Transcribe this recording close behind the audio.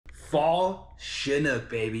Fall Chinook,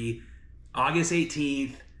 baby. August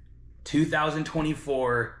 18th,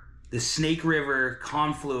 2024. The Snake River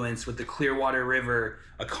confluence with the Clearwater River.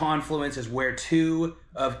 A confluence is where two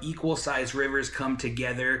of equal sized rivers come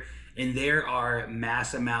together, and there are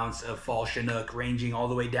mass amounts of Fall Chinook ranging all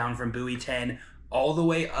the way down from buoy 10 all the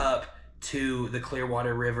way up to the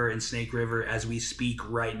Clearwater River and Snake River as we speak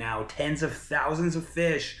right now. Tens of thousands of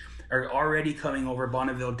fish are already coming over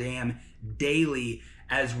Bonneville Dam daily,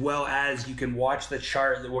 as well as you can watch the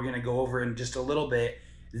chart that we're going to go over in just a little bit,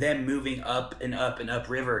 them moving up and up and up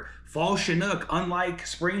river. Fall Chinook, unlike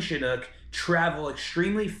spring Chinook, travel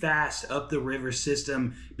extremely fast up the river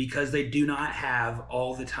system because they do not have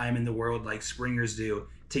all the time in the world like springers do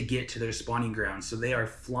to get to their spawning grounds. So they are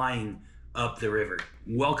flying up the river.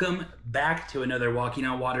 Welcome back to another Walking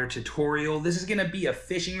on Water tutorial. This is going to be a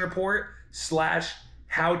fishing report slash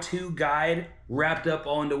how-to guide wrapped up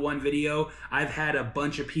all into one video. I've had a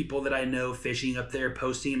bunch of people that I know fishing up there,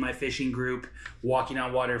 posting in my fishing group, Walking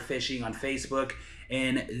on Water Fishing on Facebook,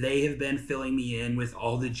 and they have been filling me in with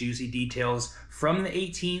all the juicy details from the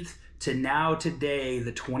 18th to now today,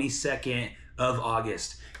 the 22nd of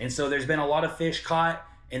August. And so there's been a lot of fish caught,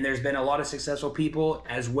 and there's been a lot of successful people,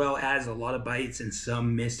 as well as a lot of bites and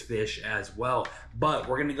some missed fish as well. But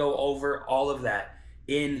we're gonna go over all of that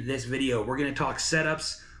in this video. We're gonna talk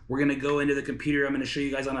setups. We're gonna go into the computer. I'm gonna show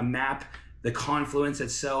you guys on a map the confluence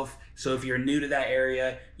itself. So if you're new to that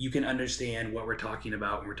area, you can understand what we're talking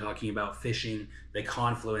about when we're talking about fishing the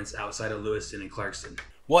confluence outside of Lewiston and Clarkston.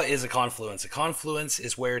 What is a confluence? A confluence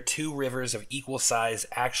is where two rivers of equal size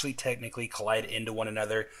actually technically collide into one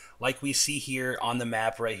another, like we see here on the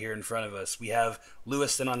map right here in front of us. We have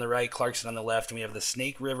Lewiston on the right, Clarkston on the left, and we have the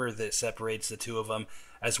Snake River that separates the two of them,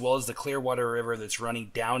 as well as the Clearwater River that's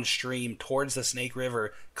running downstream towards the Snake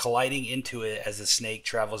River, colliding into it as the Snake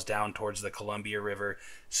travels down towards the Columbia River,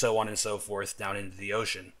 so on and so forth, down into the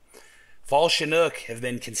ocean. Fall Chinook have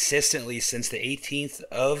been consistently since the 18th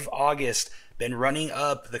of August been running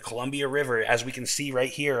up the Columbia River, as we can see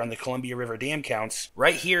right here on the Columbia River dam counts.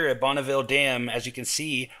 Right here at Bonneville Dam, as you can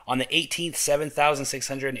see, on the 18th,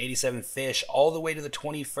 7,687 fish, all the way to the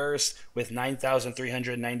 21st with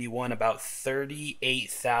 9,391, about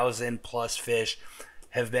 38,000 plus fish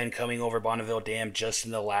have been coming over Bonneville Dam just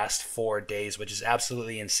in the last 4 days, which is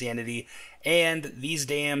absolutely insanity. And these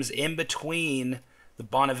dams in between the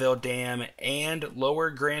Bonneville Dam and Lower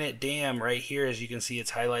Granite Dam right here, as you can see,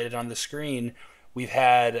 it's highlighted on the screen. We've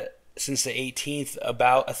had since the 18th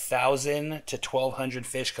about 1,000 to 1,200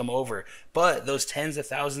 fish come over, but those tens of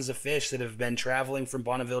thousands of fish that have been traveling from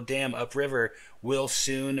Bonneville Dam upriver will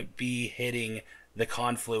soon be hitting the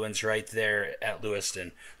confluence right there at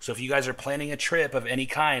Lewiston. So if you guys are planning a trip of any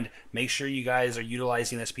kind, make sure you guys are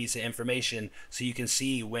utilizing this piece of information so you can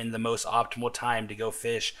see when the most optimal time to go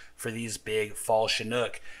fish for these big Fall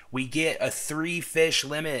Chinook. We get a 3 fish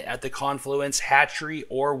limit at the confluence, hatchery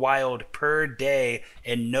or wild, per day,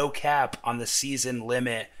 and no cap on the season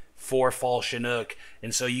limit for Fall Chinook.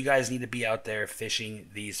 And so you guys need to be out there fishing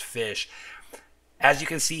these fish. As you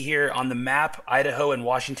can see here on the map, Idaho and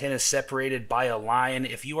Washington is separated by a line.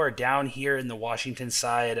 If you are down here in the Washington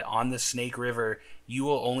side on the Snake River, you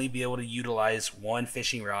will only be able to utilize 1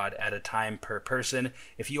 fishing rod at a time per person.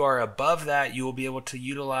 If you are above that, you will be able to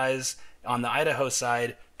utilize, on the Idaho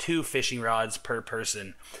side, 2 fishing rods per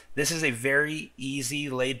person. This is a very easy,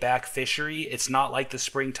 laid-back fishery. It's not like the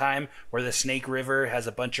springtime where the Snake River has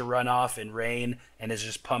a bunch of runoff and rain and is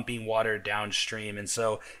just pumping water downstream. And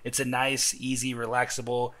so it's a nice, easy,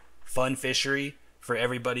 relaxable, fun fishery for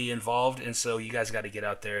everybody involved. And so you guys got to get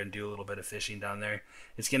out there and do a little bit of fishing down there.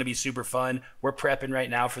 It's going to be super fun. We're prepping right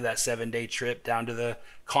now for that 7-day trip down to the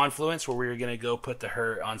confluence where we're going to go put the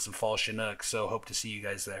hurt on some Fall Chinook. So hope to see you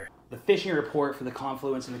guys there. The fishing report for the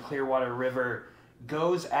confluence in the Clearwater River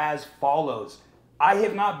goes as follows. I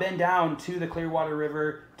have not been down to the Clearwater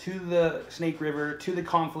River, to the Snake River, to the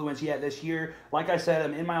confluence yet this year. Like I said,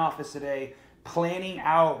 I'm in my office today planning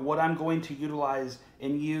out what I'm going to utilize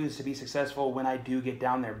and use to be successful when I do get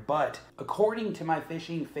down there. But according to my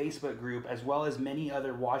fishing Facebook group, as well as many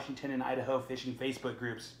other Washington and Idaho fishing Facebook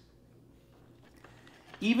groups,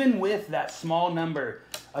 even with that small number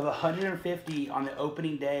of 150 on the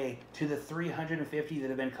opening day to the 350 that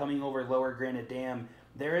have been coming over Lower Granite Dam,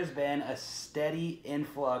 there has been a steady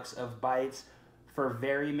influx of bites for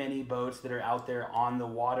very many boats that are out there on the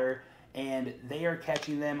water, and they are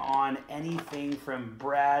catching them on anything from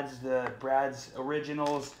Brad's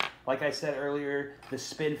Originals, like I said earlier, the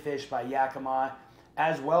Spinfish by Yakima,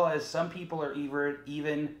 as well as some people are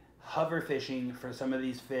even hover fishing for some of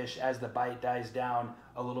these fish as the bite dies down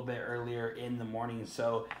a little bit earlier in the morning.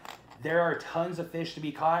 So there are tons of fish to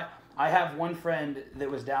be caught. I have one friend that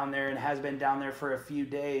was down there and has been down there for a few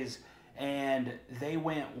days, and they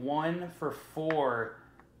went 1 for 4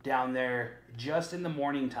 down there just in the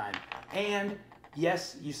morning time. And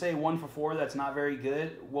yes, you say 1 for 4, that's not very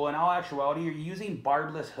good. Well, in all actuality, you're using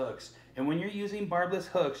barbless hooks. And when you're using barbless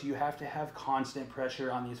hooks, you have to have constant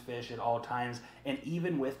pressure on these fish at all times. And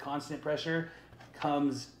even with constant pressure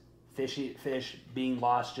comes fish being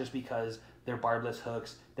lost just because they're barbless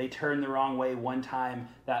hooks. They turn the wrong way one time,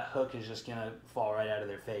 that hook is just gonna fall right out of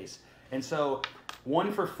their face. And so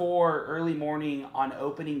 1 for 4 early morning on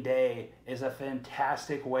opening day is a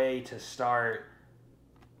fantastic way to start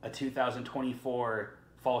a 2024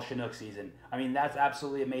 fall Chinook season. I mean, that's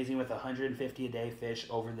absolutely amazing with 150 a day fish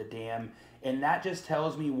over the dam. And that just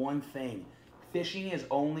tells me one thing. Fishing is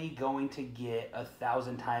only going to get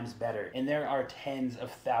 1,000 times better. And there are tens of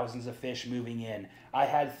thousands of fish moving in. I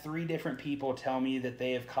had 3 different people tell me that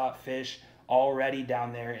they have caught fish already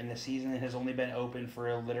down there, and the season has only been open for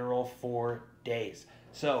a literal 4 days.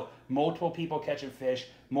 So multiple people catching fish,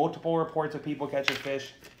 multiple reports of people catching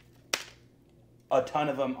fish, a ton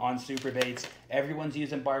of them on super baits. Everyone's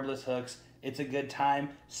using barbless hooks. It's a good time.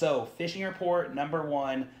 So fishing report number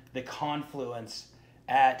 1, the confluence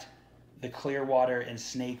at the Clearwater and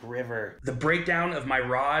Snake River. The breakdown of my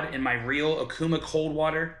rod and my reel, Okuma cold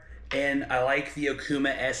water, and I like the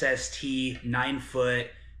Okuma SST 9-foot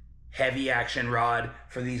heavy action rod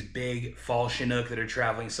for these big fall Chinook that are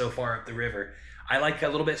traveling so far up the river. I like a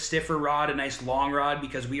little bit stiffer rod, a nice long rod,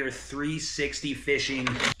 because we are 360 fishing.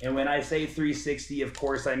 And when I say 360, of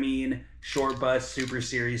course, I mean short bust, super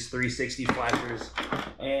series, 360 flashers.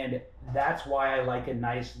 And that's why I like a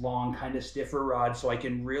nice long kind of stiffer rod, so I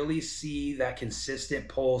can really see that consistent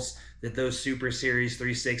pulse that those super series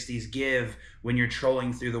 360s give when you're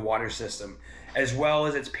trolling through the water system. As well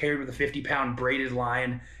as it's paired with a 50-pound braided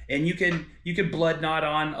line. And you could blood knot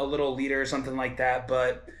on a little leader or something like that,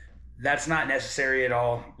 but that's not necessary at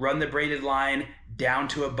all. Run the braided line down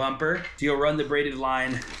to a bumper. So you'll run the braided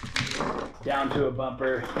line down to a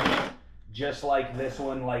bumper, just like this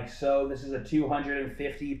one, like so. This is a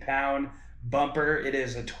 250-pound bumper. It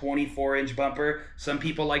is a 24-inch bumper. Some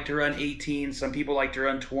people like to run 18, some people like to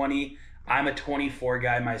run 20. I'm a 24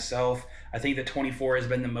 guy myself. I think the 24 has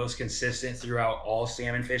been the most consistent throughout all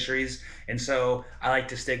salmon fisheries, and so I like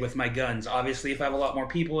to stick with my guns. Obviously, if I have a lot more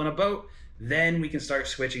people in a boat, then we can start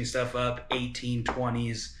switching stuff up, 18,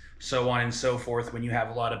 20s, so on and so forth, when you have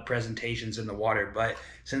a lot of presentations in the water. But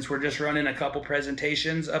since we're just running a couple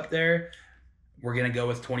presentations up there, we're gonna go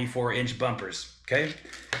with 24-inch bumpers, okay?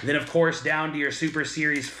 Then of course, down to your Super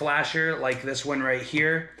Series flasher, like this one right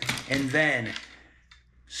here. And then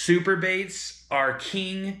super baits are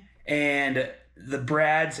king, and the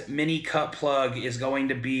Brad's mini cut plug is going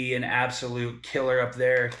to be an absolute killer up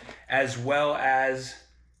there, as well as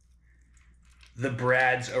the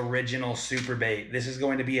Brad's original super bait. This is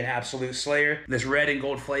going to be an absolute slayer. This red and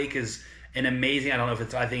gold flake is an amazing, I don't know if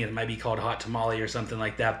it's, I think it might be called hot tamale or something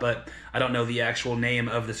like that, but I don't know the actual name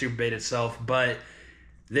of the super bait itself. But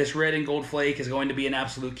this red and gold flake is going to be an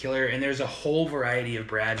absolute killer, and there's a whole variety of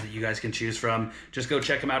Brads that you guys can choose from. Just go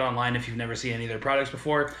check them out online if you've never seen any of their products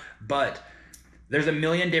before. But there's a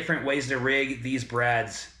million different ways to rig these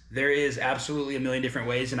Brads. There is absolutely a million different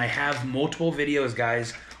ways, and I have multiple videos,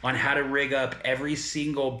 guys, on how to rig up every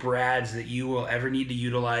single Brads that you will ever need to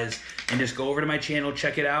utilize. And just go over to my channel,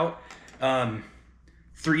 check it out.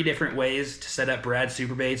 3 different ways to set up Brad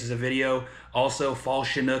super baits is a video. Also, Fall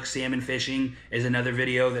Chinook salmon fishing is another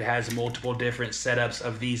video that has multiple different setups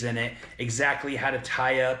of these in it. Exactly how to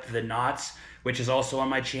tie up the knots, which is also on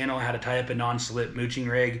my channel, how to tie up a non-slip mooching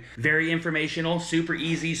rig. Very informational, super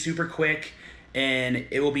easy, super quick, and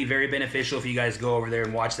it will be very beneficial if you guys go over there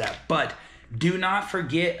and watch that. But do not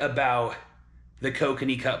forget about the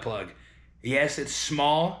kokanee cut plug. Yes, it's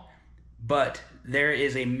small, but there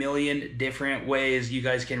is a million different ways you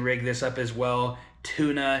guys can rig this up as well.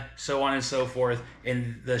 Tuna, so on and so forth.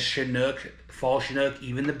 And the Chinook, Fall Chinook,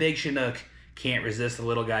 even the big Chinook can't resist the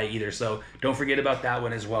little guy either. So don't forget about that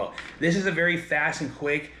one as well. This is a very fast and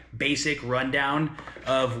quick basic rundown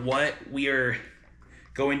of what we are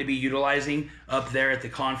going to be utilizing up there at the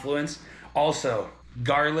confluence. Also,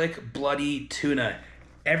 garlic bloody tuna.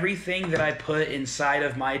 Everything that I put inside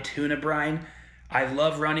of my tuna brine, I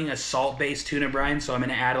love running a salt-based tuna brine, so I'm going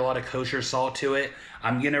to add a lot of kosher salt to it.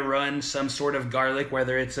 I'm going to run some sort of garlic,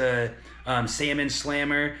 whether it's a salmon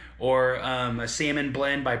slammer or a salmon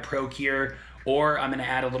blend by Procure, or I'm going to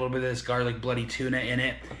add a little bit of this garlic bloody tuna in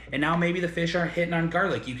it. And now maybe the fish aren't hitting on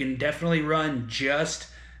garlic. You can definitely run just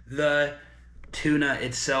the tuna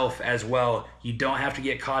itself as well. You don't have to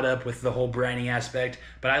get caught up with the whole brining aspect,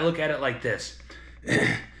 but I look at it like this.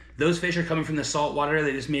 Those fish are coming from the salt water.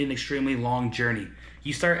 They just made an extremely long journey.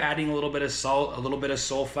 You start adding a little bit of salt, a little bit of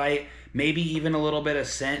sulfite, maybe even a little bit of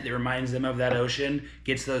scent that reminds them of that ocean,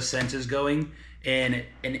 gets those senses going, and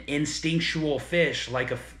an instinctual fish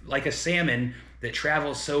like a salmon that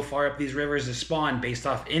travels so far up these rivers to spawn based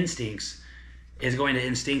off instincts is going to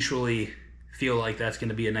instinctually feel like that's going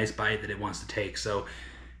to be a nice bite that it wants to take. So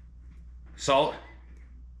salt,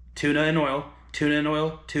 tuna and oil, tuna and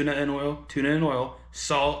oil, tuna and oil, tuna and oil,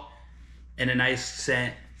 salt, and a nice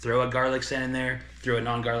scent. Throw a garlic scent in there, throw a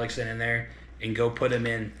non-garlic scent in there, and go put them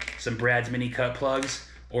in some Brad's Mini Cut Plugs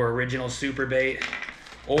or original super bait.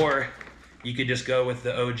 Or you could just go with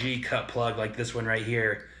the OG cut plug like this one right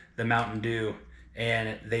here, the Mountain Dew,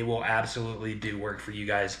 and they will absolutely do work for you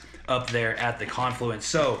guys up there at the confluence.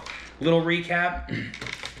 So, little recap.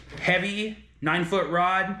 Heavy 9-foot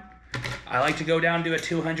rod. I like to go down to a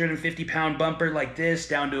 250-pound bumper like this,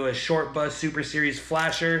 down to a short buzz Super Series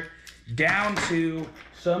flasher, down to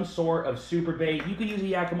some sort of super bait. You could use a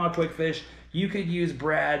Yakima twig fish. You could use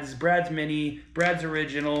Brad's Mini, Brad's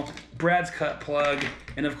Original, Brad's Cut Plug,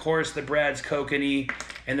 and of course the Brad's Kokanee.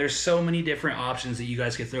 And there's so many different options that you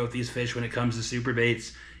guys can throw with these fish when it comes to super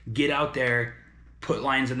baits. Get out there, put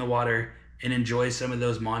lines in the water, and enjoy some of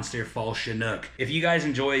those monster fall Chinook. If you guys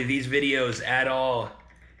enjoy these videos at all,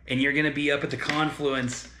 and you're gonna be up at the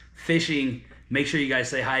confluence fishing, make sure you guys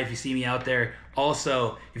say hi if you see me out there.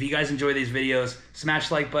 Also, if you guys enjoy these videos, smash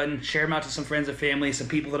the like button, share them out to some friends and family, some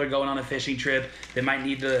people that are going on a fishing trip that might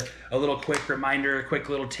need a little quick reminder, a quick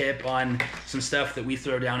little tip on some stuff that we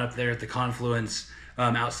throw down up there at the confluence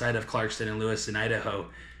outside of Clarkston and Lewiston, Idaho.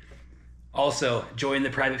 Also, join the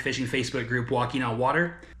private fishing Facebook group, Walking on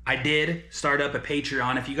Water. I did start up a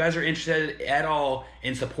Patreon. If you guys are interested at all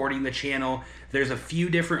in supporting the channel, there's a few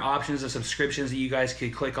different options of subscriptions that you guys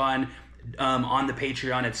could click on the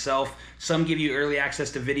Patreon itself. Some give you early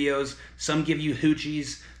access to videos, some give you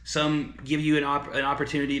hoochies, some give you an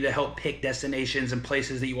opportunity to help pick destinations and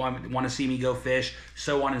places that you want to see me go fish,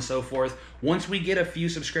 so on and so forth. Once we get a few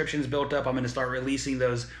subscriptions built up, I'm going to start releasing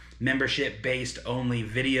those membership-based only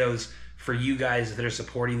videos for you guys that are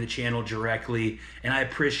supporting the channel directly. And I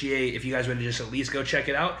appreciate if you guys would just at least go check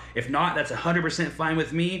it out. If not, that's 100% fine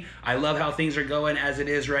with me. I love how things are going as it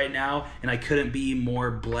is right now, and I couldn't be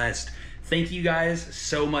more blessed. Thank you guys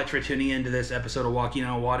so much for tuning into this episode of Walking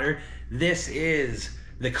on Water. This is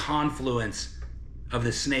the confluence of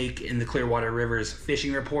the Snake in the Clearwater Rivers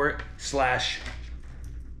fishing report /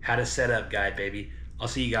 how to set up guide, baby. I'll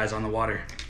see you guys on the water.